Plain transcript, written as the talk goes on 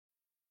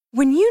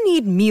When you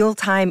need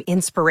mealtime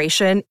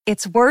inspiration,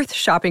 it's worth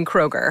shopping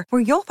Kroger,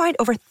 where you'll find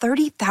over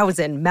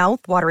 30,000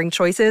 mouth-watering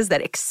choices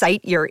that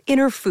excite your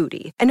inner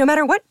foodie. And no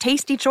matter what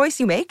tasty choice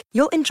you make,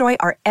 you'll enjoy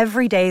our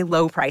everyday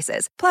low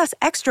prices, plus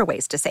extra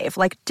ways to save,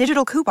 like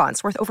digital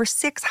coupons worth over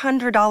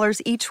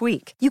 $600 each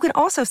week. You can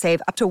also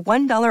save up to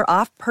 $1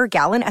 off per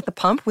gallon at the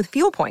pump with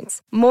fuel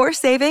points. More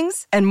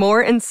savings and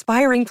more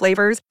inspiring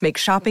flavors make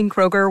shopping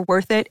Kroger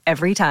worth it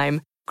every time.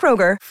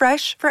 Kroger,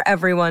 fresh for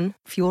everyone.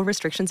 Fuel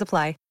restrictions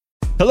apply.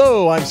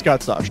 Hello, I'm Scott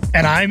Stosh.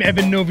 And I'm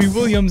Evan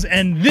Novi-Williams,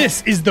 and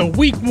this is the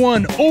Week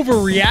 1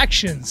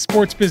 Overreactions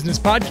sports business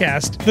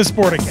podcast, The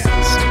Sporticast.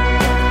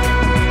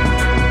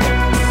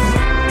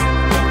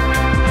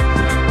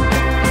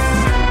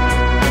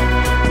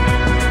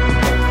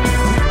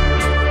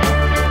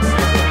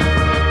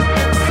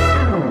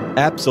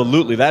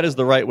 Absolutely. That is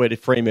the right way to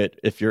frame it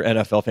if you're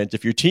NFL fans.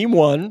 If your team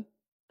won,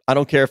 I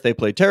don't care if they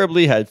played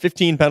terribly, had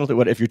 15 penalties,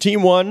 if your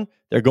team won,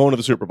 they're going to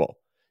the Super Bowl.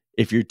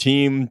 If your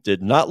team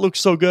did not look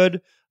so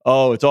good,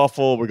 oh, it's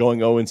awful, we're going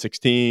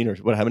 0-16, or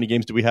what? How many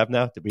games do we have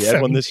now? Did we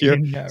add one this year?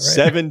 Yeah, right.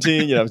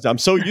 17. I'm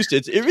so used to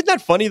it. Isn't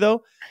that funny,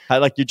 though?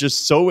 How you're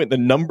just the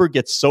number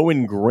gets so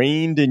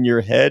ingrained in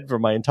your head for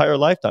my entire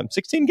lifetime.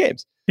 16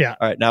 games. Yeah.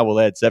 All right, now we'll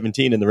add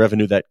 17 and the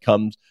revenue that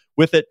comes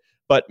with it.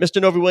 But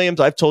Mr. Novi-Williams,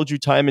 I've told you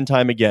time and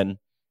time again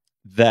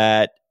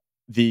that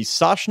the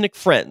Soshnick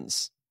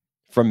friends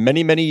from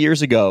many, many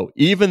years ago,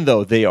 even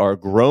though they are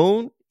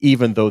grown,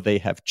 even though they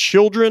have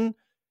children,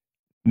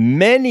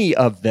 many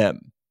of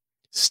them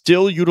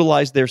still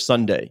utilize their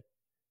Sunday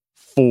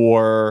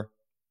for,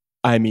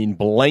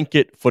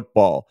 blanket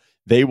football.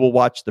 They will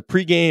watch the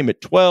pregame at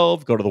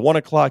 12, go to the 1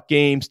 o'clock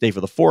game, stay for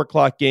the 4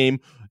 o'clock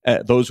game.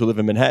 Those who live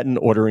in Manhattan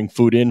ordering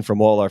food in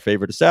from all our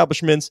favorite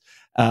establishments,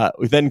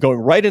 then going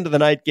right into the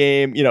night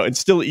game, and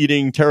still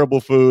eating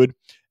terrible food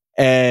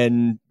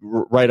and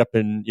right up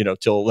in,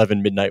 till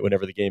 11 midnight,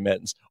 whenever the game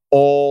ends.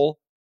 All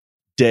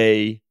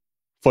day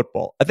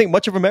football. I think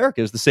much of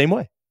America is the same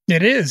way.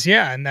 It is,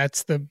 yeah, and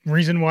that's the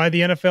reason why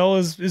the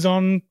NFL is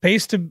on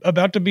pace to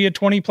about to be a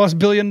 $20+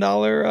 billion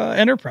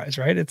enterprise,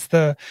 right? It's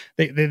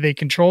they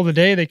control the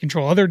day, they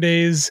control other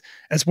days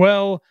as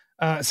well.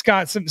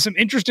 Scott, some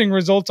interesting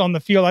results on the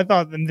field. I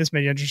thought, and this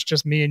may interest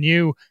just me and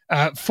you,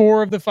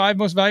 4 of the 5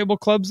 most valuable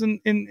clubs in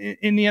the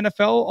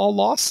NFL all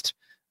lost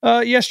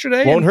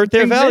yesterday. Won't hurt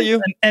their value.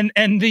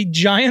 And the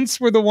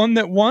Giants were the one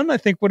that won. I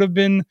think would have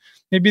been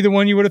maybe the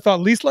one you would have thought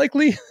least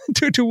likely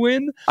to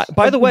win.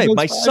 By the way,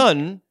 my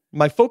son,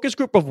 my focus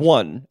group of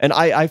 1, and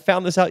I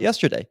found this out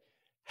yesterday,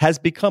 has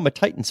become a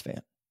Titans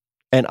fan.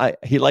 And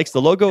he likes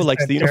the logo,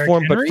 likes the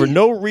uniform, but for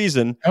no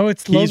reason,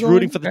 he's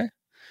rooting for the...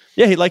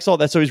 Yeah, he likes all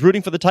that. So he's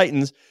rooting for the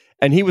Titans,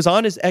 and he was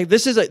on his...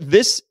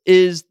 This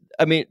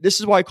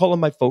is why I call him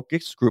my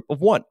focus group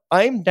of 1.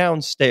 I'm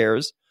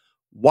downstairs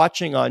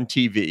watching on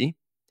TV.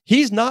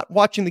 He's not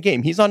watching the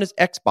game. He's on his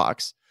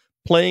Xbox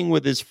playing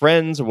with his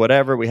friends or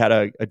whatever. We had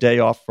a day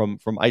off from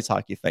ice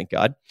hockey, thank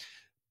God.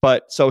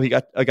 But so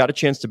I got a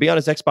chance to be on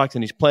his Xbox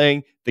and he's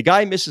playing. The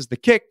guy misses the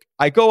kick.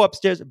 I go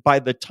upstairs. By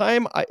the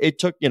time it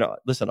took,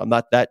 listen, I'm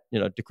not that,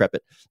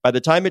 decrepit. By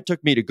the time it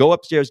took me to go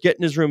upstairs, get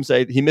in his room,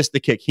 say he missed the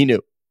kick, he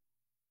knew.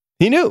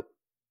 He knew.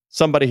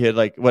 Somebody had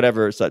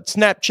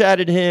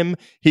Snapchatted him.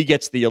 He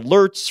gets the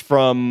alerts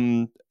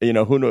from,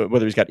 who knows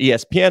whether he's got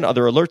ESPN,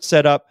 other alerts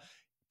set up,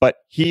 but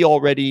he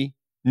already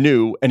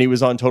knew and he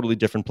was on totally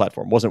different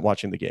platform, wasn't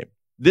watching the game.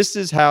 This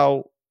is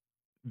how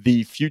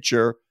the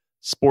future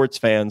sports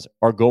fans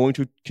are going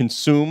to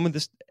consume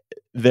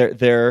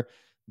their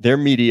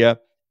media,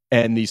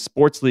 and the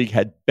sports league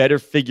had better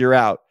figure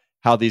out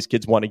how these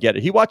kids want to get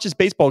it. He watches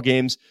baseball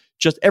games,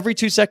 just every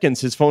 2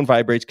 seconds his phone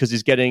vibrates because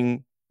he's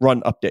getting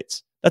run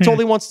updates. That's all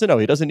he wants to know.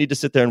 He doesn't need to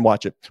sit there and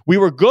watch it. We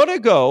were going to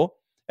go,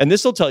 and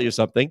this will tell you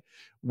something.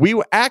 We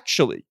were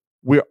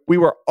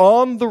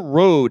on the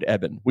road,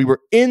 Eben. We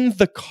were in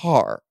the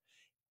car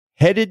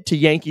headed to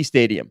Yankee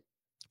Stadium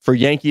for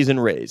Yankees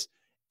and Rays.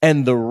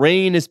 And the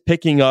rain is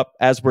picking up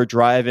as we're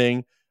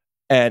driving.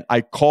 And I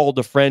called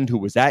a friend who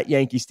was at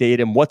Yankee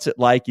Stadium. What's it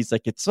like? He's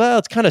like, it's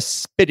kind of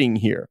spitting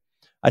here.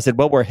 I said,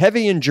 well, we're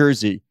heavy in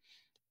Jersey.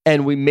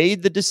 And we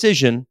made the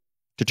decision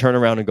to turn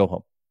around and go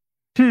home.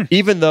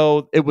 Even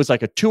though it was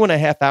like a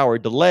 2.5 hour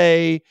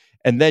delay.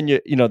 And then,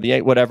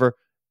 whatever.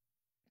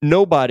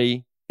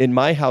 Nobody in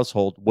my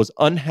household was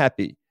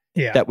unhappy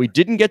that we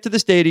didn't get to the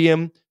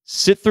stadium,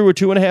 sit through a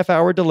 2.5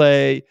 hour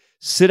delay,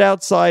 sit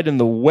outside in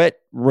the wet,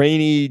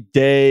 rainy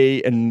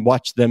day and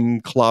watch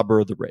them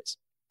clobber the Rays.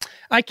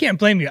 I can't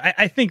blame you.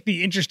 I think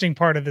the interesting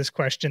part of this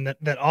question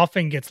that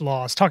often gets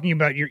lost, talking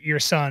about your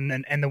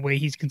son and the way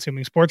he's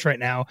consuming sports right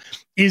now,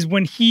 is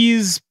when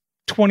he's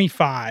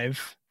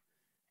 25,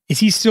 is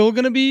he still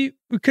going to be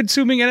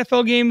consuming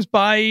NFL games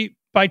by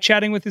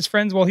chatting with his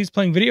friends while he's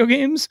playing video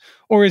games?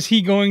 Or is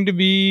he going to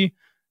be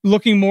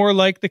looking more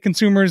like the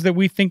consumers that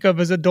we think of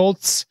as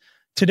adults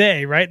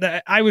today, right?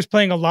 I was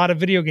playing a lot of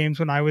video games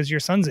when I was your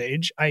son's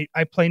age. I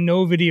play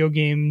no video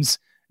games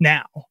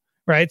now,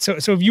 right? So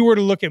if you were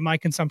to look at my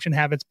consumption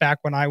habits back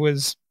when I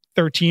was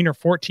 13 or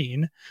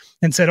 14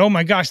 and said, oh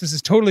my gosh, this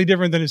is totally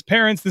different than his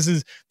parents. This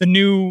is the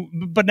new,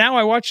 but now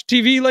I watch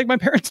TV like my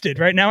parents did.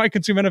 Right now I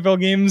consume NFL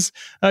games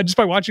just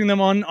by watching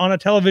them on a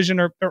television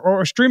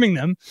or streaming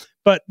them.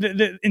 But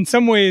in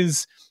some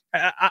ways,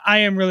 I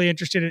am really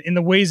interested in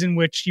the ways in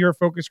which your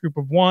focus group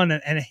of one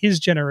and his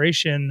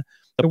generation,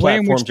 the way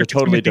in platforms which are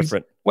totally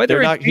different.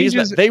 Whether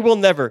they will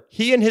never,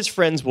 he and his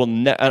friends will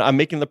never, I'm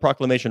making the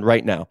proclamation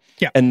right now.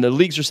 Yeah. And the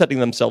leagues are setting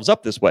themselves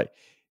up this way.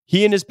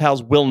 He and his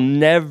pals will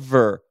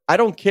never, I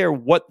don't care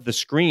what the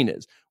screen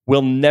is,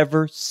 will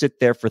never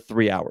sit there for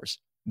 3 hours.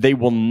 They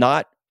will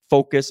not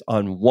focus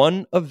on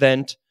one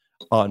event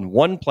on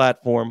one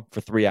platform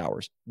for 3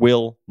 hours.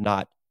 Will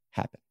not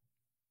happen.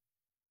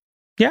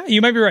 Yeah,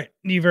 you might be right.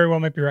 You very well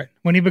might be right.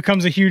 When he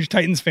becomes a huge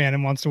Titans fan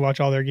and wants to watch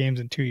all their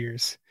games in 2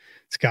 years,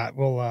 Scott,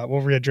 we'll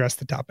readdress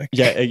the topic.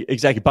 Yeah,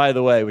 exactly. By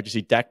the way, would you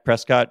see Dak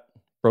Prescott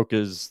broke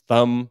his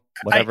thumb,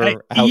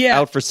 whatever,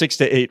 out for 6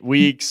 to 8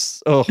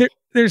 weeks? Oh.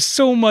 There's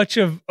so much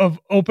of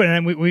open,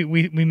 and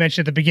we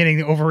mentioned at the beginning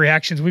the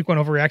overreactions, week one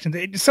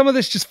overreactions. Some of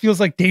this just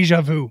feels like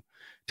deja vu.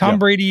 Tom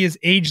Brady is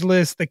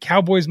ageless. The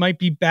Cowboys might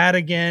be bad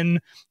again.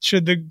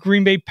 Should the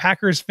Green Bay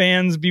Packers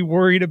fans be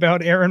worried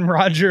about Aaron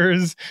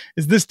Rodgers?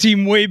 Is this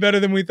team way better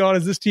than we thought?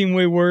 Is this team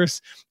way worse?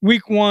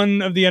 Week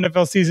one of the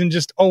NFL season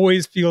just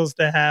always feels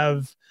to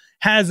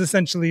has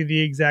essentially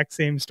the exact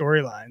same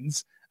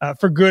storylines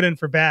for good and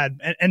for bad.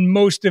 And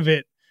most of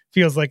it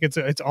feels like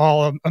it's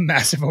all a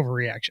massive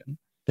overreaction.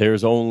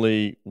 There's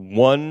only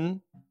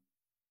one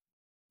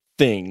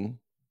thing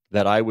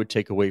that I would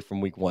take away from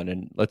week one,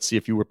 and let's see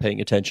if you were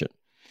paying attention.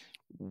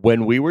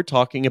 When we were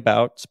talking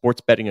about sports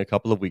betting a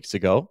couple of weeks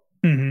ago,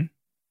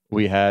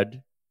 we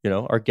had,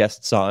 our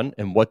guests on,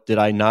 and what did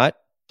I not,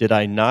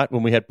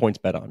 when we had points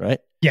bet on, right?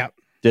 Yeah.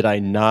 Did I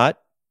not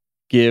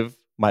give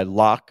my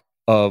lock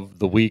of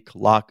the week,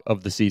 lock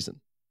of the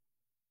season?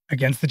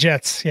 Against the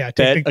Jets. Yeah.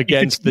 Bet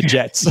against the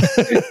Jets.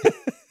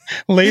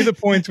 Lay the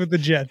points with the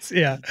Jets.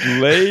 Yeah.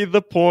 Lay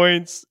the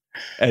points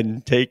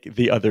and take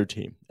the other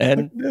team.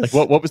 And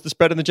what was the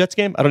spread in the Jets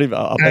game? I don't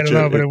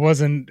know, but it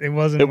wasn't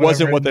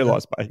what they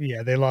lost by.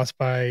 Yeah, they lost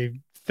by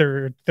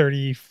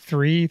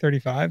 33,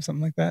 35,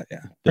 something like that.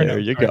 Yeah. There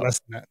you go. Less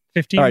than that.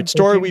 15. All right,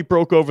 story 14? We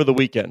broke over the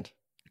weekend,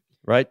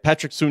 right?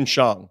 Patrick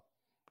Soon-Shiong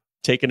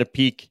taking a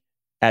peek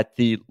at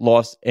the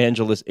Los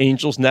Angeles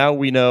Angels. Now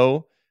we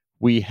know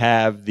we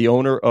have the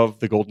owner of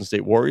the Golden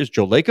State Warriors,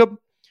 Joe Lacob.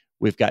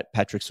 We've got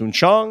Patrick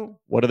Soon-Shiong.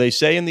 What do they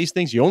say in these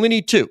things? You only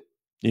need two.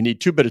 You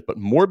need two bidders, but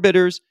more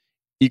bidders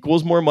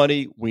equals more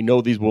money. We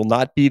know these will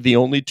not be the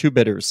only two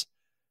bidders.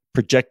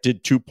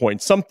 Projected 2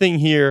 point something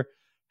here.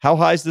 How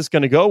high is this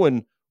going to go?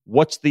 And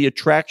what's the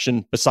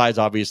attraction besides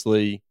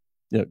obviously,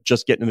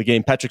 just getting in the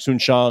game? Patrick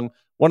Soon-Shiong,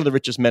 one of the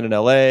richest men in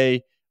LA,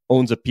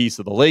 owns a piece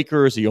of the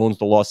Lakers. He owns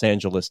the Los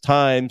Angeles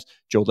Times.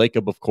 Joe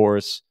Lacob, of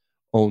course,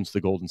 owns the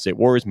Golden State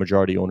Warriors,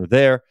 majority owner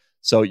there.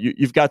 So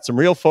you've got some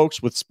real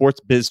folks with sports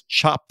biz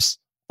chops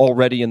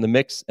already in the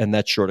mix, and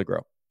that's sure to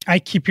grow. I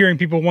keep hearing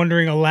people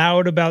wondering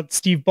aloud about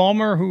Steve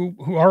Ballmer, who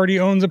already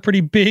owns a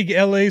pretty big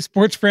LA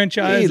sports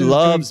franchise. He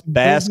loves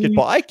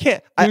basketball.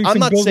 I'm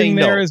not saying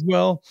there no as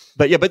well.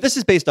 But this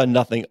is based on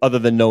nothing other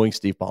than knowing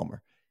Steve Ballmer.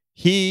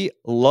 He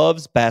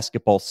loves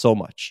basketball so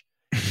much.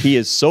 He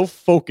is so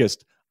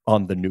focused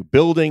on the new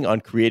building,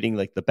 on creating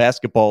like the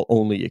basketball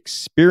only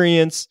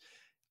experience.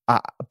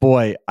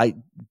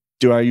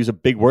 Do I use a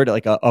big word?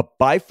 Like a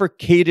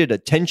bifurcated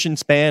attention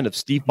span of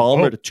Steve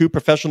Ballmer to two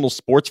professional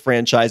sports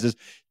franchises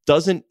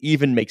doesn't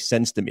even make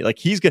sense to me. Like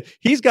he's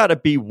got to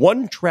be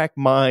one track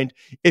mind.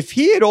 If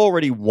he had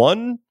already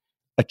won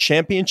a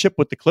championship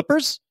with the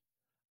Clippers,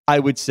 I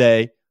would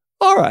say,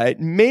 all right,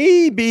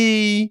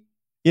 maybe,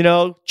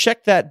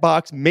 check that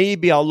box.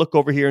 Maybe I'll look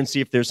over here and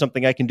see if there's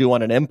something I can do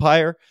on an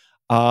empire,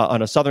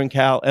 on a Southern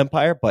Cal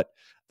empire.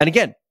 And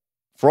again,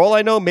 for all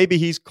I know, maybe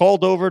he's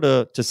called over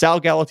to Sal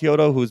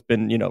Galatioto, who's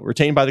been,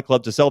 retained by the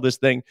club to sell this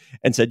thing,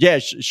 and said, yeah,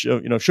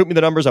 shoot me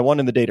the numbers. I want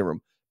in the data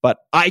room. But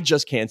I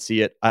just can't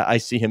see it. I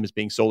see him as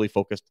being solely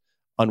focused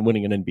on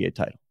winning an NBA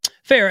title.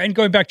 Fair. And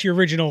going back to your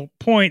original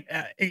point,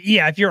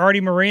 if you're Artie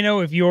Moreno,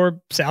 if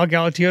you're Sal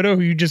Galatioto,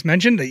 who you just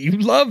mentioned, that you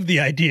love the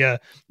idea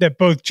that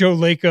both Joe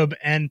Lacob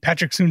and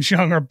Patrick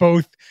Soon-Shiong are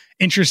both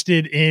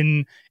interested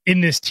in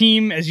this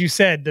team. As you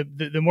said,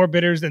 the more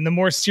bidders and the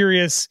more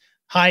serious,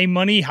 high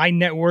money, high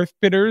net worth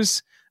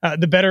bidders,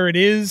 the better it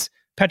is.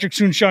 Patrick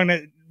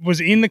Soon-Shiong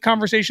was in the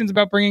conversations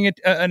about bringing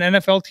an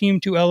NFL team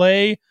to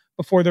LA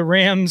before the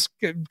Rams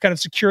kind of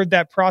secured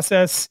that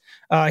process.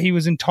 He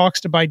was in talks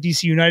to buy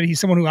DC United. He's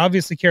someone who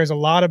obviously cares a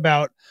lot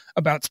about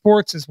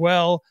sports as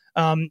well.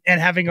 And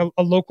having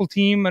a local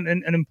team,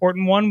 an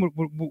important one,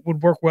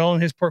 would work well in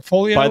his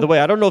portfolio. By the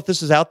way, I don't know if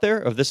this is out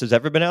there, or if this has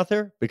ever been out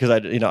there, because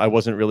I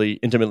wasn't really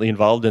intimately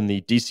involved in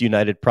the DC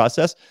United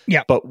process.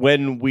 Yeah. But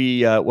when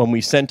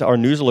we sent our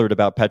news alert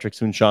about Patrick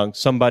Soon-Shiong,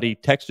 somebody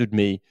texted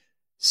me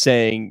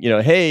saying,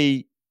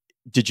 hey,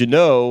 did you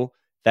know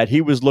that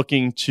he was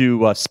looking to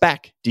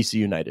SPAC DC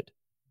United?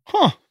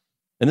 Huh.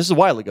 And this is a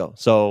while ago,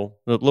 so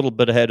a little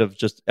bit ahead of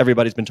just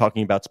everybody's been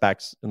talking about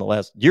SPACs in the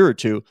last year or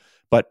two.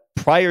 But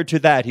prior to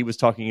that, he was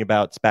talking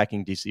about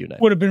SPACing DC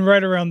United. Would have been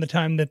right around the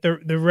time that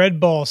the Red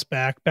Ball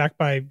SPAC, backed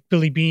by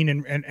Billy Beane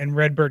and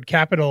Redbird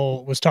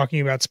Capital, was talking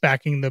about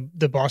SPACing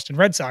the Boston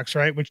Red Sox,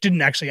 right? Which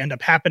didn't actually end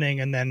up happening.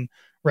 And then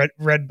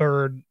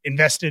Redbird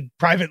invested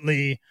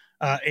privately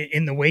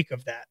in the wake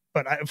of that.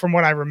 But from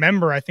what I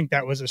remember, I think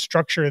that was a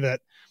structure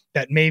that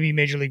maybe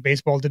Major League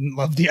Baseball didn't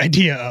love the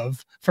idea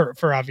of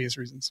for obvious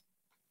reasons.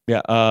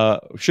 Yeah.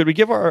 Should we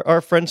give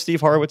our friend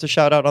Steve Horowitz a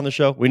shout out on the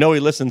show? We know he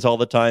listens all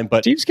the time,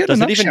 but does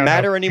it even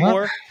matter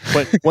anymore?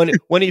 But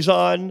when he's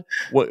on,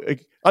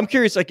 I'm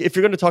curious, like, if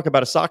you're going to talk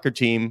about a soccer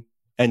team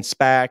and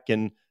SPAC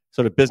and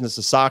sort of business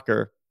of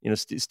soccer,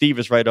 Steve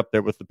is right up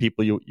there with the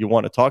people you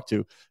want to talk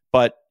to.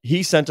 But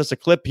he sent us a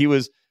clip. He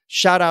was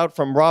shout out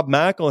from Rob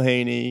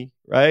McElhaney,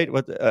 right?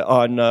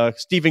 On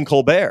Stephen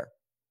Colbert.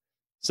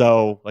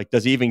 So, like,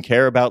 does he even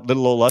care about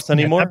Little Old Us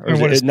anymore?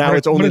 Now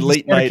it's only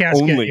late night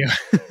only?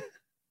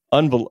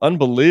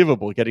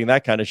 Unbelievable getting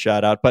that kind of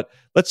shout out. But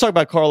let's talk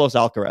about Carlos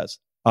Alcaraz.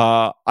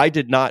 I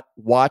did not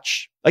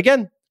watch,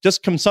 again,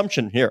 just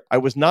consumption here. I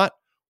was not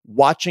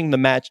watching the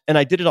match, and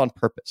I did it on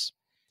purpose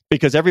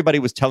because everybody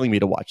was telling me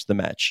to watch the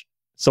match.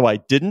 So I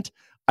didn't.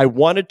 I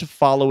wanted to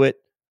follow it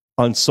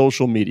on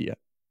social media.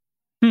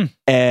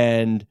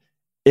 And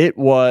it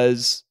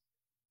was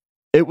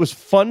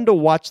fun to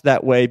watch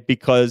that way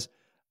because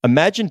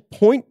imagine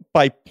point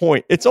by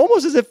point. It's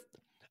almost as if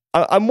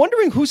I'm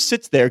wondering who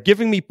sits there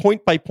giving me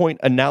point by point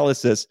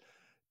analysis,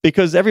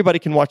 because everybody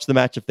can watch the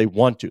match if they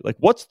want to. Like,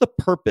 what's the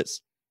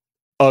purpose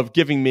of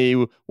giving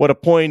me what a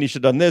point, he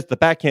should have done this, the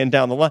backhand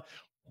down the line?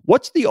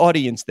 What's the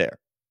audience there?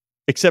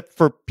 Except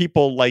for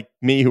people like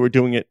me who are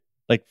doing it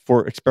like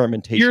for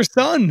experimentation. Your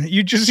son,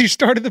 you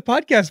started the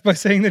podcast by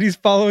saying that he's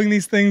following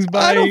these things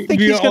by I don't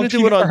think he's going to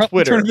do it on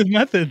Twitter. Alternative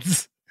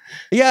methods.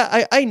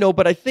 Yeah, I know,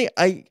 but I think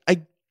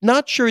I'm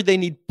not sure they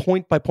need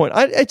point by point.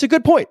 It's a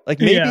good point. Like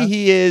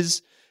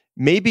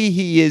maybe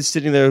he is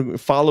sitting there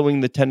following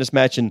the tennis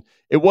match, and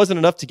it wasn't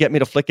enough to get me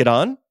to flick it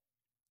on.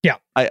 Yeah,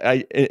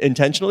 I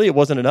intentionally, it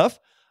wasn't enough.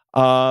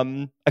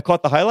 I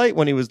caught the highlight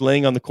when he was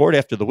laying on the court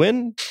after the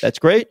win. That's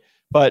great.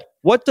 But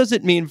what does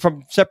it mean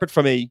separate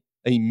from a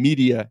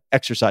media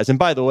exercise? And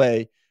by the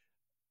way,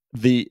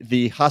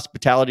 the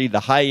hospitality, the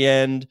high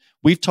end,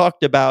 we've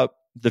talked about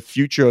the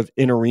future of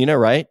in arena,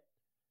 right?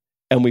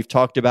 And we've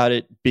talked about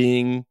it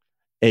being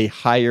a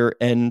higher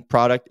end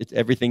product.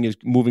 Everything is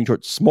moving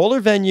towards smaller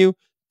venue,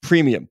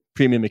 premium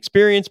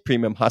experience,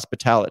 premium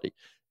hospitality.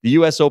 The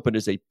US Open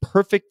is a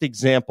perfect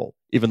example,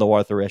 even though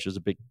Arthur Ashe is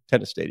a big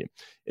tennis stadium,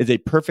 is a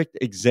perfect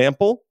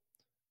example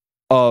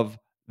of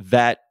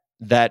that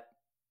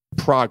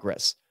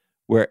progress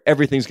where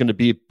everything's going to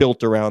be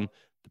built around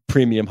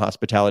premium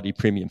hospitality,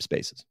 premium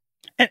spaces.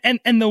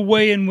 And the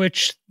way in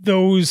which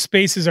those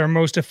spaces are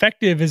most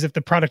effective is if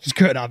the product is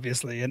good,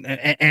 obviously.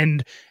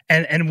 And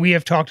we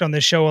have talked on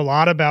this show a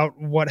lot about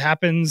what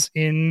happens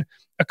in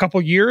a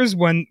couple years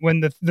when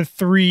the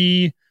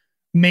three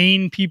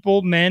main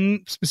people,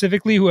 men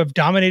specifically, who have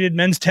dominated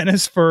men's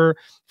tennis for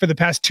the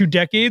past 2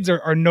 decades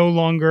are no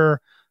longer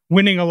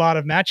winning a lot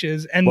of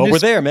matches. And we're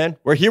there, man.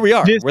 Here we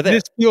are. We're there.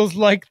 This feels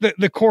like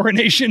the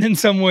coronation in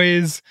some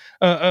ways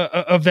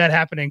of that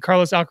happening.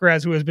 Carlos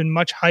Alcaraz, who has been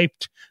much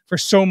hyped for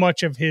so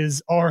much of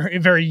his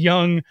very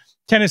young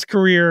tennis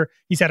career.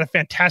 He's had a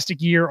fantastic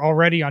year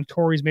already on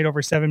tour. He's made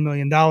over $7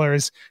 million.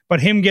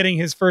 But him getting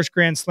his first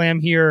Grand Slam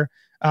here,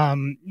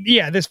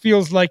 this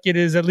feels like it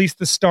is at least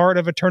the start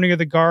of a turning of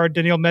the guard.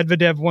 Daniil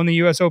Medvedev won the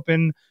US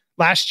Open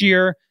last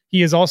year.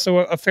 He is also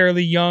a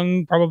fairly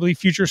young, probably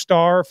future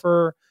star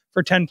for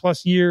 10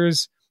 plus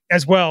years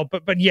as well.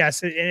 But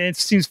yes, it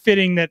seems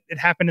fitting that it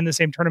happened in the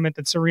same tournament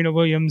that Serena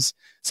Williams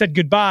said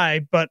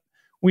goodbye. But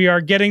we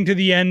are getting to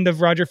the end of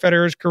Roger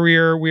Federer's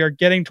career. We are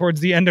getting towards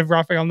the end of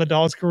Rafael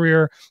Nadal's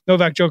career.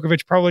 Novak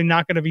Djokovic probably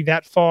not going to be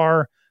that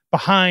far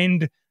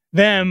behind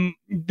them.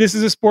 This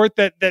is a sport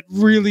that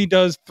really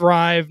does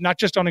thrive, not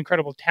just on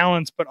incredible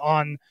talents, but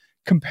on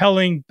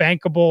compelling,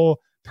 bankable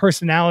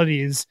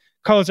personalities.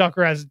 Carlos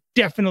Alcaraz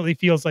definitely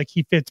feels like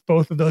he fits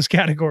both of those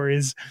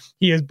categories.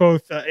 He is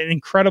both an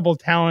incredible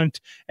talent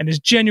and is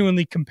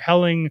genuinely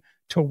compelling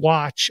to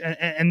watch.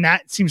 And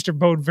that seems to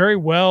bode very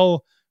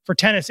well for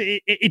tennis.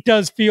 It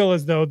does feel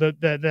as though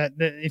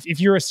if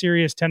you're a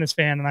serious tennis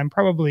fan, and I'm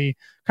probably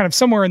kind of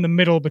somewhere in the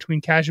middle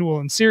between casual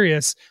and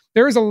serious,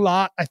 there is a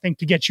lot, I think,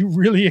 to get you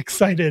really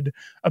excited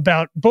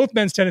about both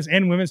men's tennis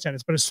and women's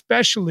tennis, but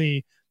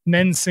especially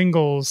men's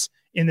singles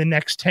in the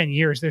next 10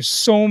 years. There's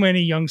so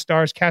many young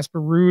stars. Casper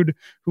Ruud,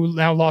 who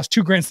now lost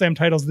 2 Grand Slam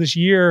titles this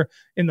year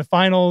in the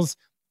finals.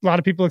 A lot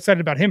of people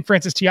excited about him.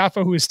 Francis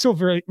Tiafoe, who is still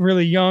very,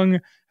 really young,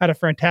 had a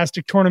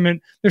fantastic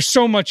tournament. There's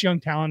so much young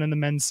talent in the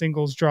men's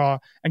singles draw,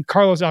 and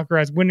Carlos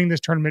Alcaraz winning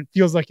this tournament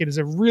feels like it is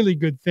a really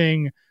good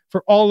thing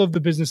for all of the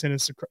business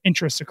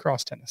interests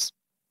across tennis.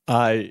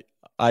 I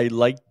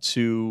like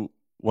to,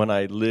 when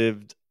I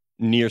lived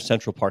near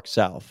Central Park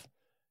South,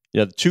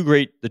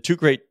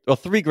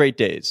 three great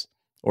days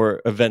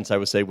or events, I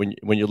would say, when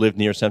you live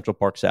near Central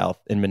Park South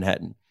in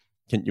Manhattan.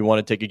 You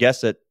want to take a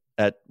guess at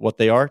what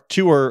they are?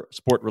 2 are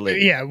sport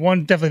related. Yeah,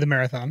 one definitely the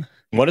marathon.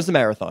 One is the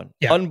marathon.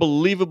 Yeah.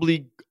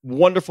 Unbelievably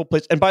wonderful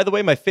place. And by the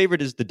way, my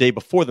favorite is the day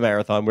before the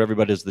marathon, where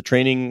everybody does the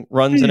training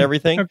runs and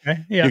everything. Okay.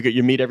 Yeah.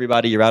 You meet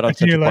everybody. You're out on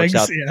Central Park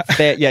South.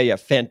 Yeah.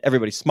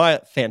 Everybody smile.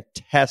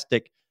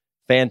 Fantastic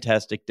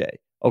day.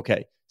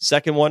 Okay.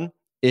 Second one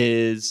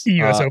is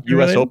US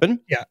Open.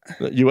 Yeah.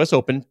 US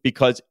Open,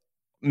 because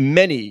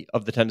many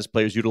of the tennis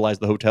players utilize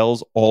the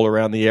hotels all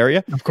around the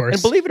area. Of course.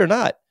 And believe it or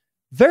not,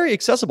 very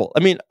accessible. I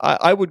mean,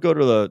 I would go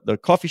to the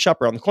coffee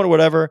shop around the corner,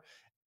 whatever.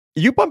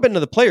 You bump into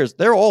the players,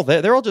 they're all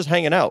there. They're all just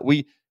hanging out.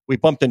 We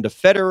bumped into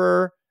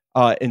Federer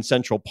in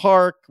Central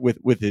Park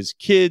with his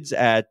kids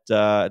at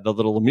the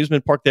little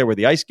amusement park there where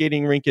the ice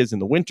skating rink is in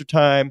the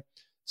wintertime.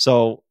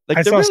 So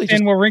I saw really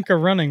Stan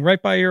Wawrinka running right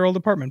by your old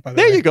apartment, by the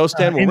way. There you go,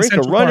 Stan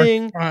Wawrinka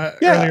running.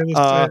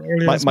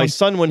 My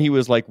son, when he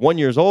was like 1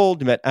 year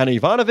old, met Anna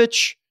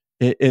Ivanovic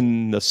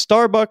in the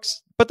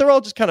Starbucks. But they're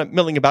all just kind of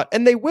milling about.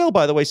 And they will,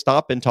 by the way,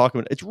 stop and talk.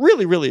 It's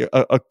really, really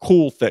a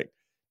cool thing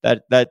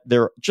that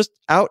they're just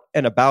out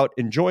and about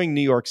enjoying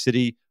New York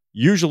City,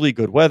 usually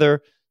good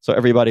weather. So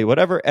everybody,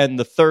 whatever. And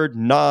the third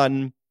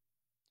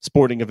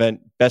non-sporting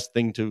event, best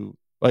thing to...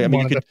 Like, I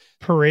mean, you could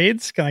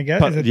parades. Can I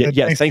get?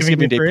 Yes,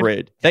 Thanksgiving Day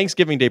Parade.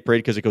 Thanksgiving Day Parade,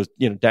 because it goes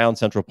down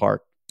Central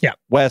Park,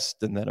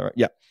 west, and then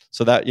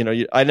So that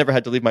I never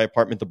had to leave my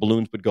apartment. The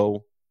balloons would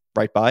go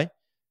right by,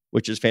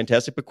 which is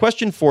fantastic. But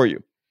question for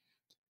you: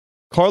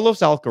 Carlos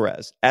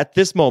Alcaraz at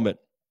this moment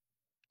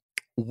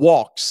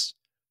walks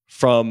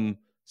from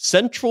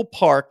Central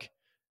Park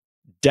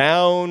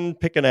down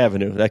Pickens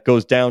Avenue, that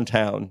goes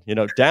downtown.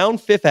 Down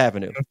Fifth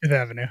Avenue. Fifth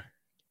Avenue.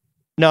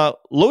 Now,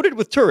 loaded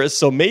with tourists,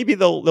 so maybe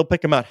they'll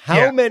pick him out.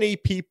 How many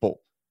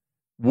people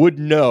would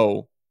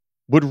know,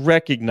 would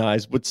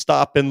recognize, would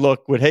stop and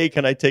look, hey,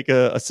 can I take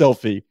a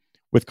selfie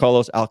with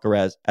Carlos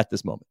Alcaraz at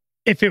this moment?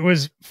 If it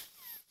was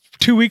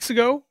 2 weeks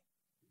ago,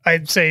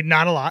 I'd say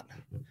not a lot.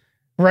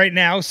 Right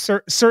now,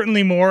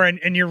 certainly more.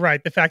 And you're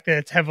right. The fact that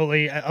it's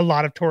heavily a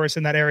lot of tourists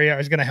in that area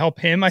is going to help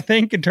him, I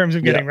think, in terms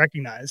of getting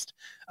recognized.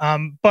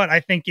 But I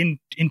think in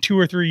 2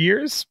 or 3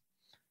 years,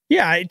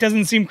 it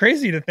doesn't seem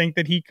crazy to think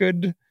that he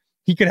could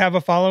have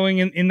a following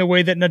in the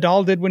way that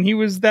Nadal did when he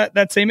was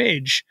that same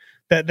age.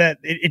 That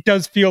it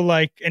does feel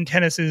like, and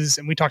tennis is,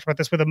 and we talked about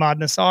this with Ahmad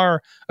Nassar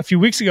a few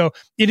weeks ago,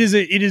 it is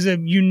a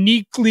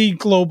uniquely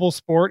global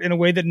sport in a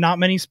way that not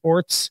many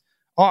sports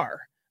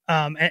are.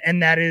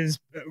 And that is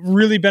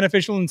really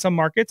beneficial in some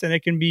markets, and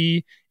it can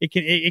be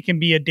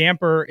a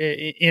damper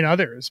in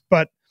others.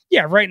 But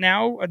right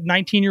now, a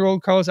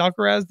 19-year-old Carlos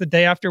Alcaraz, the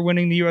day after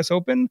winning the U.S.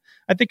 Open,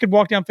 I think could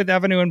walk down Fifth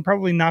Avenue and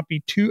probably not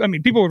be too. I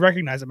mean, people would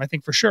recognize him, I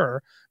think, for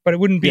sure, but it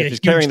wouldn't be. If he's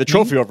carrying the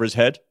trophy over his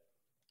head.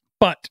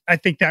 But I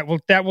think that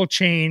will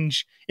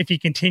change if he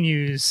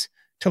continues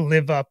to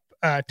live up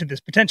to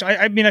this potential.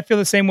 I mean, I feel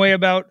the same way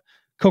about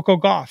Coco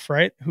Gauff,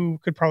 right? Who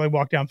could probably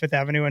walk down Fifth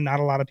Avenue and not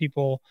a lot of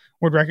people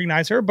would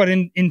recognize her. But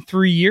in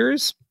 3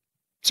 years,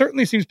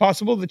 certainly seems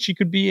possible that she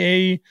could be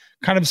a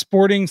kind of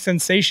sporting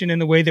sensation in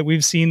the way that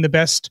we've seen the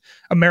best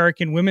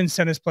American women's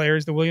tennis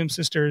players, the Williams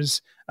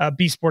sisters,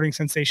 be sporting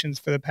sensations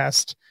for the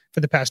past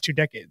 2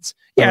 decades.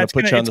 It's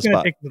going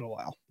to take a little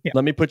while. Yeah.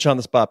 Let me put you on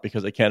the spot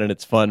because I can, and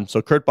it's fun.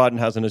 So Kurt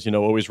Badenhausen, as you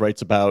know, always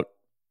writes about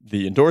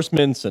the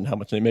endorsements and how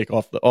much they make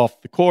off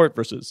the court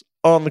versus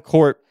on the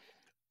court.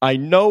 I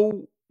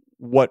know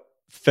what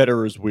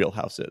Federer's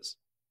wheelhouse is.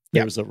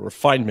 There's a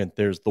refinement.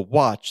 There's the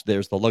watch.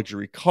 There's the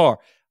luxury car.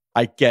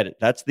 I get it.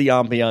 That's the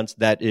ambiance.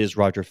 That is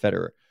Roger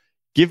Federer.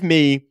 Give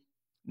me,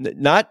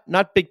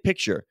 not big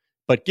picture,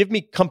 but give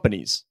me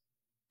companies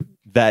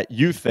that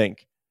you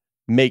think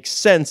make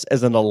sense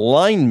as an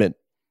alignment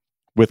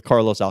with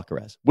Carlos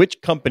Alcaraz.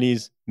 Which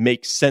companies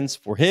make sense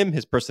for him,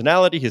 his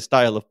personality, his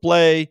style of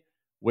play,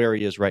 where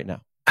he is right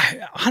now?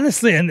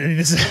 Honestly, and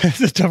this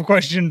is a tough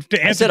question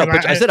to answer.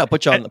 I said I'll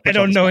put you on. I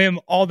don't know him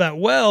all that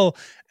well.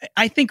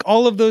 I think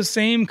all of those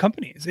same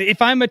companies.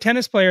 If I'm a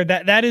tennis player,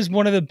 that is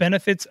one of the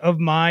benefits of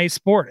my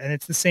sport, and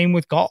it's the same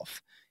with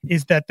golf.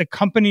 Is that the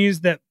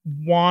companies that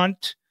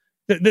want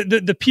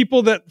the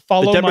people that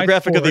follow the demographic my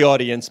sport, of the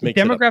audience,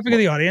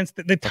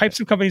 the types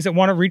of companies that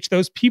want to reach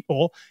those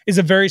people is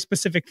a very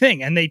specific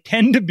thing, and they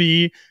tend to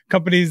be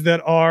companies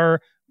that are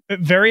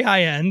very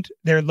high end.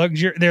 They're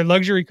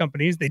luxury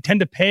companies. They tend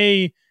to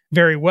pay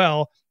very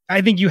well.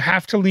 I think you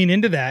have to lean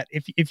into that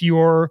if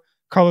you're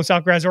Carlos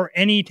Alcaraz or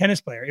any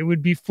tennis player. It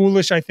would be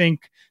foolish, I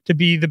think, to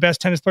be the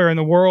best tennis player in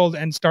the world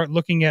and start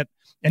looking at,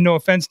 and no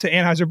offense to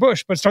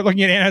Anheuser-Busch, but start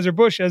looking at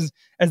Anheuser-Busch as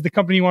the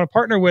company you want to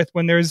partner with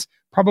when there's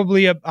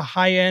probably a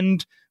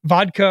high-end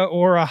vodka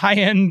or a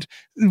high-end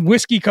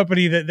whiskey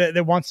company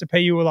that wants to pay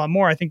you a lot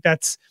more. I think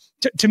that's,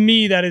 to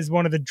me, that is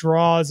one of the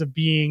draws of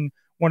being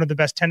one of the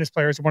best tennis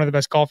players, one of the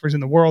best golfers in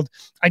the world.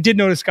 I did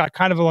notice, Scott,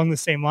 kind of along the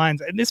same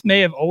lines, and this may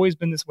have always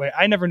been this way.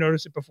 I never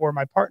noticed it before.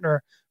 My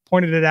partner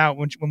pointed it out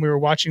when we were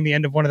watching the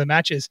end of one of the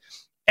matches.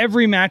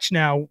 Every match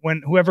now,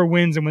 when whoever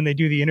wins and when they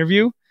do the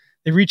interview,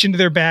 they reach into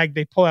their bag,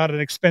 they pull out an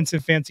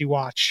expensive, fancy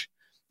watch.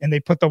 and they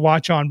put the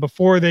watch on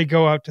before they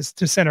go out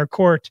to center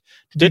court.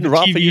 Didn't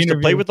Rafa used to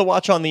play with the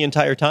watch on the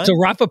entire time? So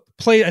Rafa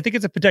plays, I think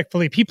it's a Patek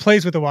Philippe. He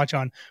plays with the watch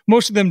on.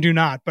 Most of them do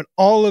not, but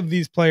all of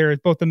these players,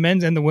 both the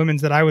men's and the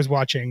women's that I was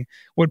watching,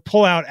 would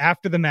pull out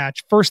after the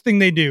match. First thing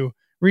they do,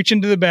 reach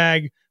into the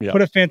bag,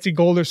 put a fancy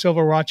gold or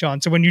silver watch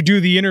on. So when you do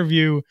the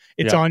interview,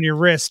 it's on your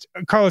wrist.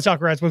 Carlos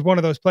Alcaraz was one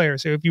of those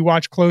players. So if you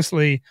watch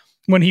closely,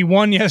 when he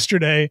won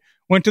yesterday,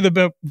 went to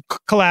the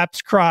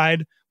collapse,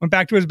 cried, went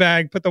back to his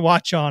bag, put the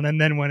watch on, and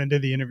then went into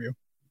the interview.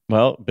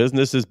 Well,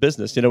 business is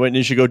business. When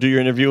you should go do your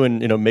interview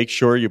and, make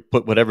sure you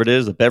put whatever it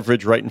is, a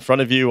beverage right in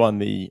front of you on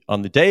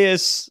the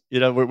dais.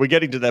 We're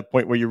getting to that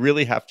point where you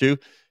really have to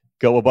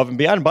go above and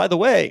beyond. And by the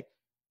way,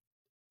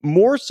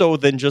 more so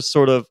than just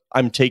sort of,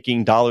 I'm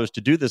taking dollars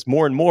to do this,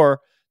 more and more,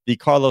 the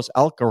Carlos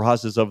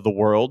Alcarazes of the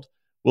world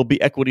will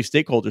be equity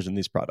stakeholders in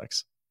these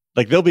products.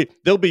 Like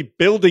they'll be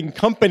building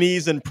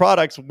companies and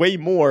products way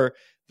more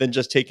than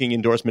just taking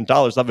endorsement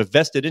dollars. I have a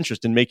vested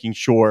interest in making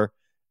sure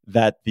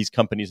that these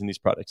companies and these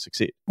products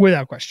succeed.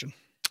 Without question.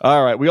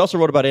 All right. We also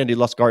wrote about Andy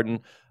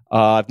Lustgarten.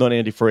 I've known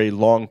Andy for a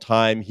long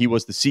time. He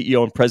was the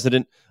CEO and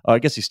president, I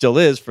guess he still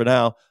is for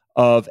now,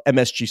 of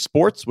MSG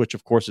Sports, which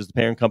of course is the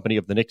parent company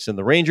of the Knicks and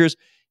the Rangers.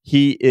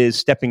 He is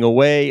stepping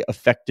away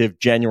effective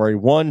January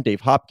 1.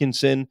 Dave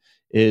Hopkinson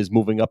is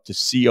moving up to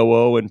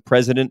COO and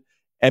president.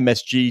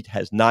 MSG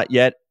has not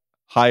yet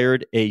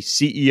hired a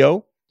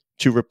CEO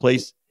to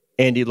replace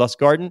Andy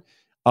Lustgarten.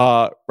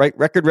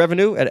 Record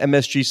revenue at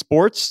MSG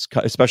Sports,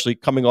 especially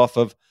coming off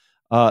of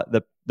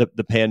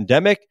the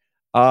pandemic.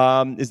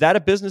 Is that a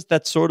business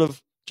that's sort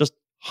of just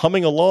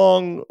humming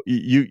along?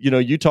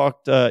 You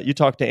talked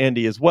to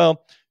Andy as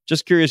well.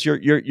 Just curious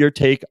your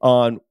take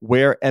on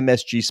where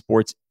MSG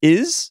Sports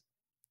is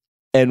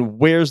and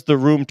where's the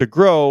room to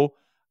grow.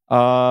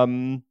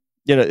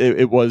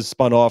 It was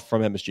spun off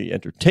from MSG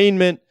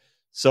Entertainment.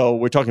 So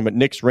we're talking about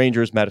Knicks,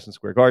 Rangers, Madison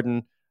Square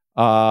Garden.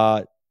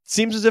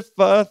 Seems as if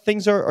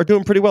things are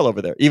doing pretty well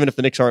over there, even if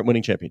the Knicks aren't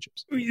winning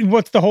championships.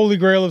 What's the holy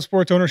grail of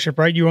sports ownership,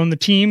 right? You own the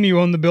team, you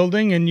own the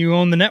building, and you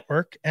own the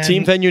network. And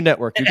team, venue,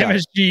 network. You got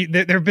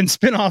MSG, there have been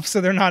spinoffs, so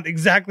they're not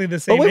exactly the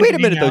same. Oh, wait a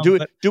minute,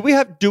 though. Do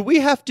we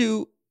have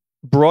to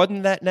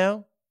broaden that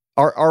now?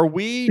 Are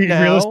we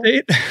now real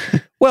estate?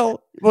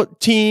 well,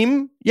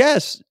 team,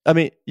 yes. I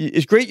mean,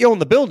 it's great you own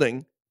the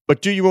building,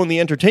 but do you own the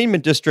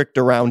entertainment district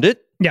around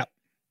it? Yeah.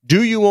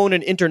 Do you own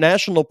an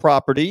international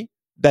property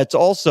that's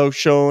also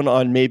shown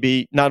on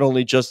maybe not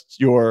only just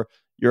your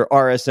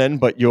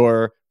RSN, but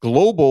your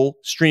global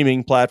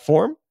streaming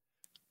platform?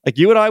 Like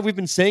you and I, we've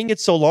been saying it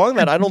so long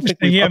that I don't think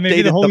we've updated.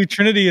 Maybe the Holy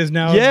Trinity is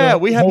now. Yeah,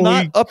 we have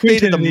not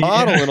updated the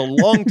model in a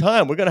long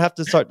time. We're going to have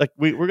to start,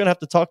 we're going to have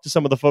to talk to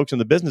some of the folks in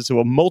the business who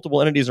have multiple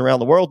entities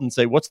around the world and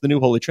say, what's the new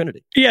Holy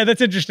Trinity? Yeah,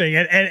 that's interesting.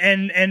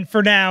 And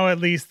for now, at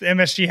least,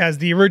 MSG has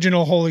the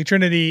original Holy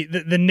Trinity.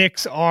 The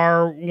Knicks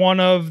are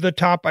one of the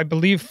top, I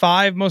believe,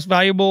 5 most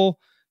valuable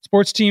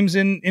sports teams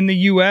in the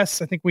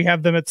U.S. I think we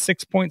have them at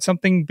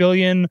 6-point-something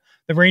billion.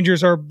 The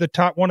Rangers are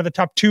one of the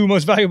top 2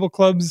 most valuable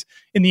clubs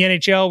in the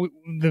NHL.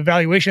 The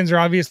valuations are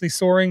obviously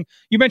soaring.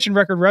 You mentioned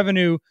record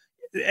revenue.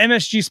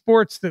 MSG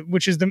Sports,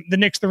 which is the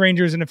Knicks, the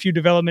Rangers, and a few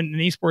development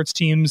and esports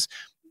teams.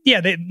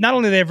 Yeah, they not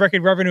only they have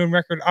record revenue and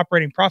record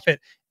operating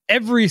profit.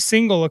 Every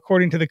single,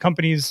 according to the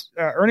company's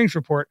earnings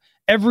report,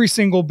 every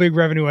single big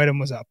revenue item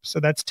was up.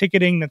 So that's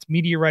ticketing, that's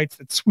media rights,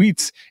 that's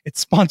suites,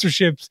 it's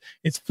sponsorships,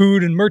 it's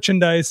food and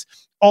merchandise.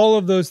 All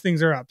of those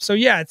things are up. So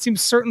yeah, it seems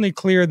certainly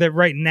clear that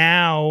right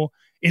now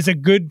is a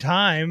good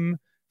time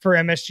for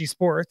MSG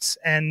Sports,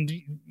 and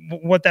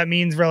what that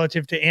means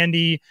relative to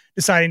Andy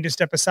deciding to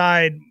step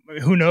aside,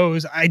 who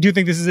knows? I do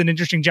think this is an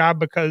interesting job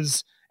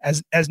because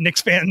as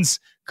Knicks fans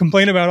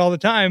complain about all the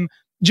time,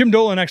 Jim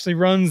Dolan actually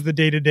runs the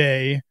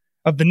day-to-day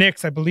of the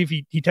Knicks. I believe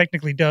he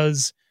technically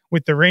does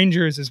with the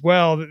Rangers as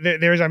well.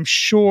 There's, I'm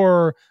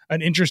sure,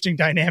 an interesting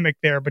dynamic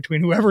there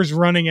between whoever's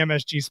running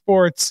MSG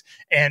Sports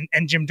and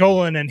Jim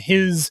Dolan and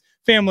his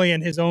family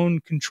and his own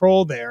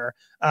control there.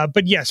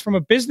 But yes, from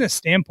a business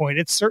standpoint,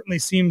 it certainly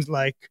seems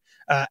like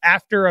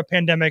after a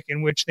pandemic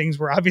in which things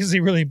were obviously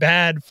really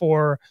bad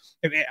for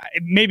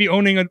maybe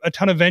owning a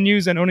ton of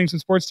venues and owning some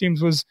sports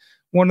teams was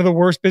one of the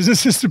worst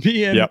businesses to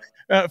be in. Yep.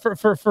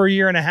 For a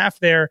year and a half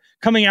there,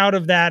 coming out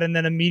of that and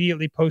then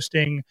immediately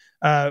posting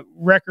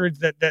records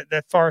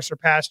that far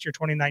surpassed your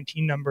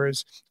 2019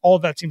 numbers. All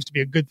of that seems to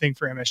be a good thing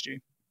for MSG.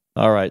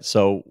 All right.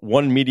 So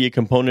one media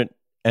component,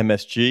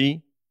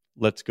 MSG.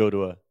 Let's go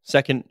to a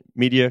second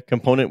media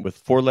component with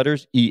 4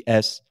 letters,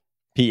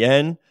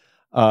 ESPN.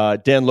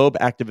 Dan Loeb,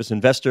 activist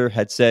investor,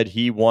 had said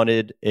he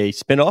wanted a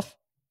spinoff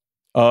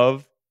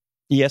of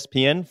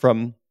ESPN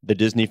from the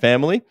Disney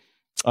family.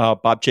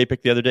 Bob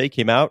Chapek the other day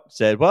came out,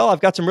 said, well,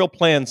 I've got some real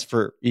plans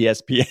for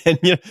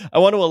ESPN. I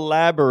want to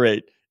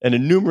elaborate and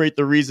enumerate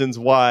the reasons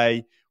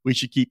why we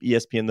should keep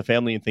ESPN the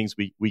family and things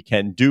we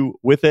can do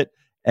with it.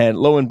 And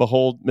lo and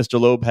behold, Mr.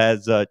 Loeb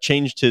has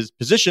changed his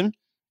position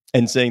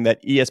and saying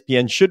that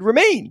ESPN should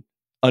remain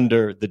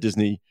under the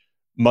Disney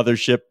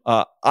mothership.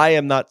 I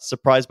am not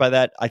surprised by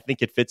that. I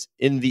think it fits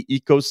in the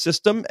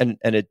ecosystem and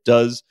it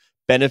does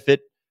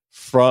benefit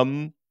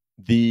from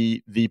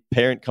the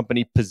parent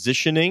company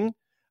positioning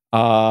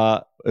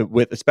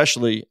with,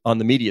 especially on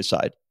the media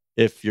side,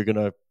 if you're going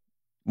to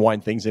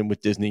wind things in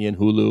with Disney and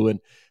Hulu, and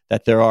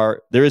that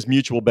there is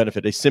mutual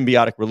benefit, a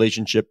symbiotic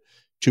relationship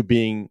to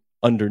being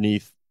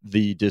underneath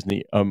the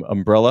Disney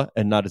umbrella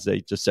and not as a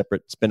just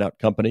separate spin-out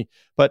company.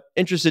 But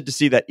interested to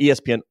see that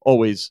ESPN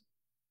always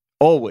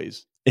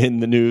in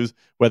the news,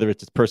 whether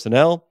it's its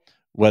personnel,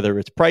 whether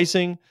it's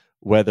pricing,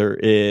 whether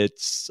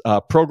it's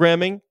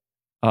programming.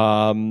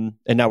 And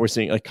now we're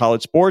seeing like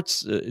college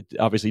sports,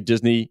 obviously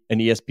Disney and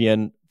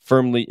ESPN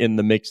firmly in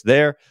the mix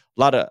there.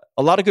 A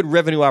lot of good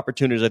revenue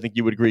opportunities, I think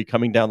you would agree,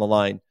 coming down the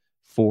line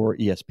for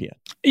ESPN.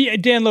 Yeah,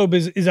 Dan Loeb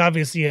is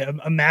obviously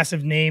a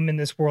massive name in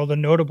this world, a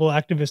notable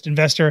activist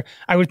investor.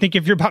 I would think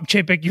if you're Bob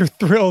Chapek, you're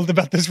thrilled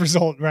about this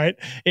result, right?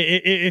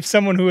 If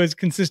someone who has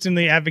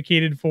consistently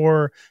advocated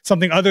for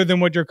something other than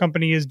what your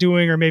company is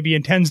doing or maybe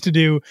intends to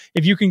do,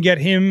 if you can get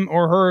him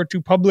or her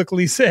to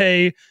publicly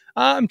say,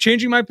 I'm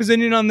changing my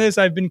position on this,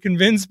 I've been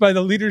convinced by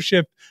the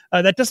leadership,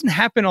 that doesn't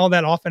happen all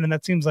that often, and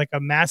that seems like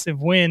a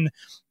massive win.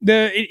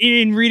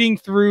 In reading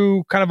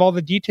through kind of all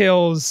the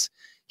details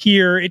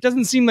here, it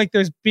doesn't seem like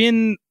there's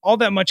been all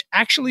that much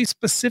actually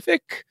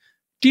specific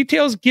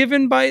details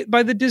given by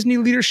the Disney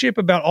leadership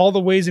about all the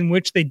ways in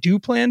which they do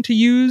plan to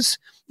use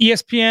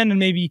ESPN and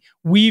maybe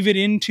weave it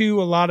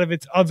into a lot of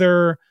its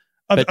other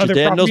Dan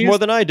properties. Knows more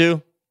than I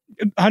do.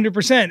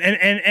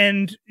 100%.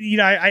 And you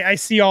know, I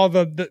see all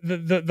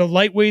the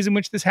light ways in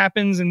which this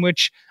happens, in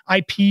which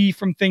IP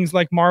from things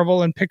like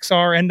Marvel and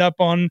Pixar end up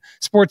on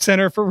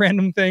SportsCenter for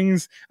random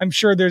things. I'm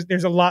sure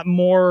there's a lot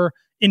more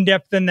in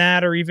depth than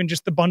that, or even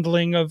just the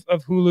bundling of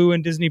Hulu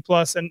and Disney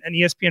Plus and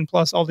ESPN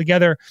Plus all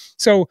together.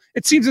 So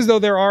it seems as though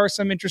there are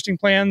some interesting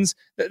plans.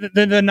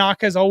 The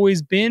knock has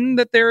always been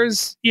that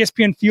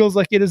ESPN feels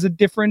like it is a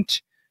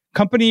different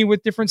company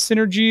with different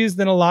synergies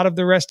than a lot of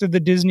the rest of the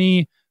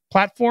Disney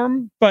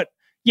platform. But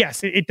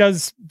yes, it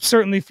does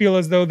certainly feel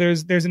as though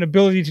there's an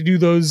ability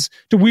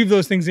to weave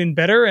those things in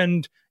better.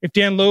 And if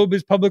Dan Loeb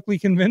is publicly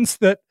convinced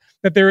that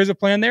there is a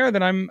plan there,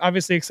 then I'm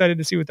obviously excited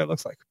to see what that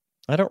looks like.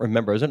 I don't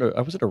remember.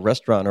 I was at a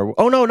restaurant, no,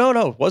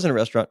 it wasn't a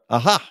restaurant.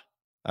 Aha,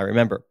 I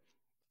remember.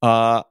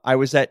 I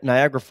was at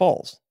Niagara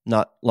Falls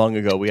not long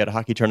ago. We had a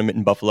hockey tournament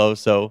in Buffalo,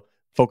 so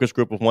focus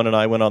group of one and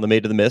I went on the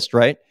Maid of the Mist,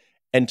 right?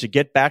 And to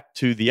get back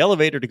to the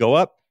elevator to go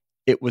up,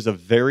 it was a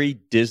very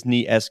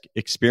Disney-esque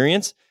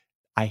experience.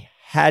 I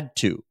had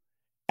to.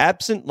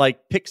 Absent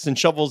like picks and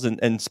shovels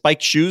and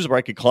spiked shoes where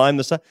I could climb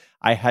the side,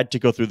 I had to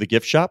go through the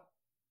gift shop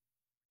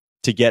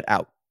to get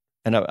out.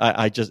 And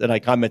I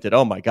commented,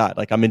 oh my God,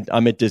 like I'm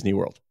at Disney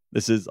World.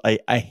 This is, I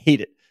hate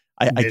it.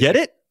 I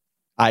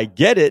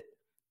get it,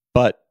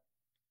 but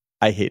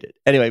I hate it.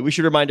 Anyway, we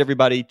should remind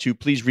everybody to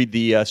please read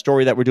the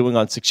story that we're doing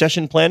on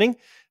succession planning.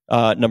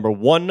 Number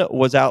 1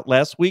 was out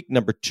last week.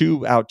 Number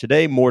 2 out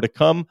today. More to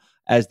come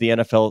as the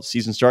NFL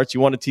season starts.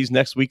 You want to tease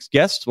next week's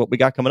guests, what we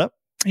got coming up?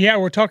 Yeah,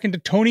 we're talking to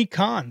Tony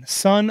Khan,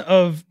 son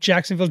of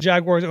Jacksonville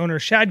Jaguars owner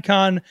Shad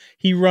Khan.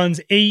 He runs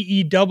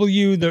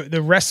AEW,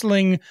 the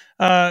wrestling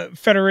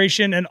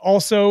federation, and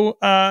also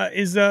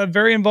is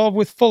very involved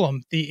with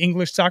Fulham, the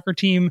English soccer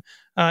team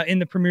in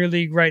the Premier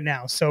League right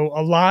now. So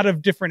a lot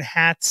of different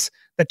hats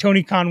that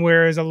Tony Khan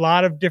wears, a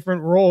lot of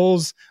different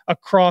roles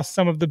across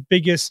some of the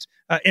biggest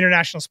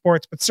international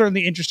sports, but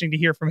certainly interesting to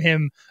hear from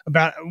him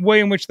about a way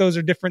in which those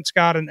are different,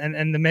 Scott,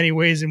 and the many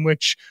ways in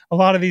which a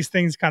lot of these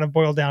things kind of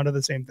boil down to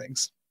the same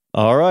things.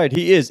 All right.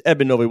 He is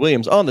Eben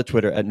Novi-Williams on the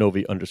Twitter at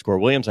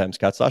Novi_Williams. I'm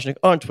Scott Soshnick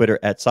on Twitter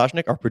at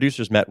Soshnick. Our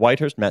producer is Matt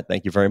Whitehurst. Matt,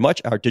 thank you very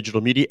much. Our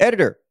digital media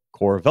editor,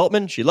 Cora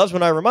Veltman. She loves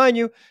when I remind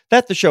you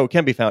that the show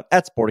can be found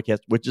at Sporticast,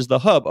 which is the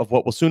hub of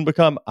what will soon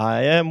become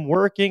I Am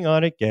Working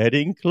on It,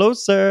 Getting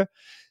Closer.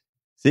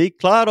 Sí,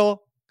 claro.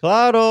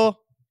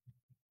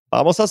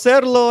 Vamos a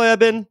hacerlo,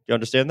 Eben. You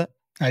understand that?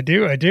 I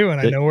do,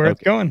 and I know where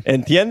it's going.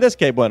 Entiendes?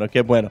 Qué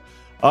bueno.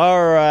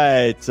 All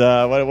right.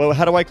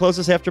 How do I close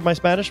this after my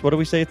Spanish? What do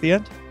we say at the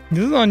end?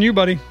 This is on you,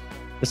 buddy.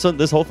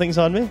 This whole thing's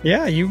on me?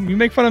 Yeah, you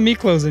make fun of me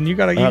closing. You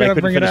gotta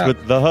bring it out.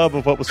 With the hub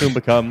of what will soon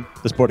become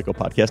the Sportico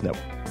Podcast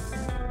Network.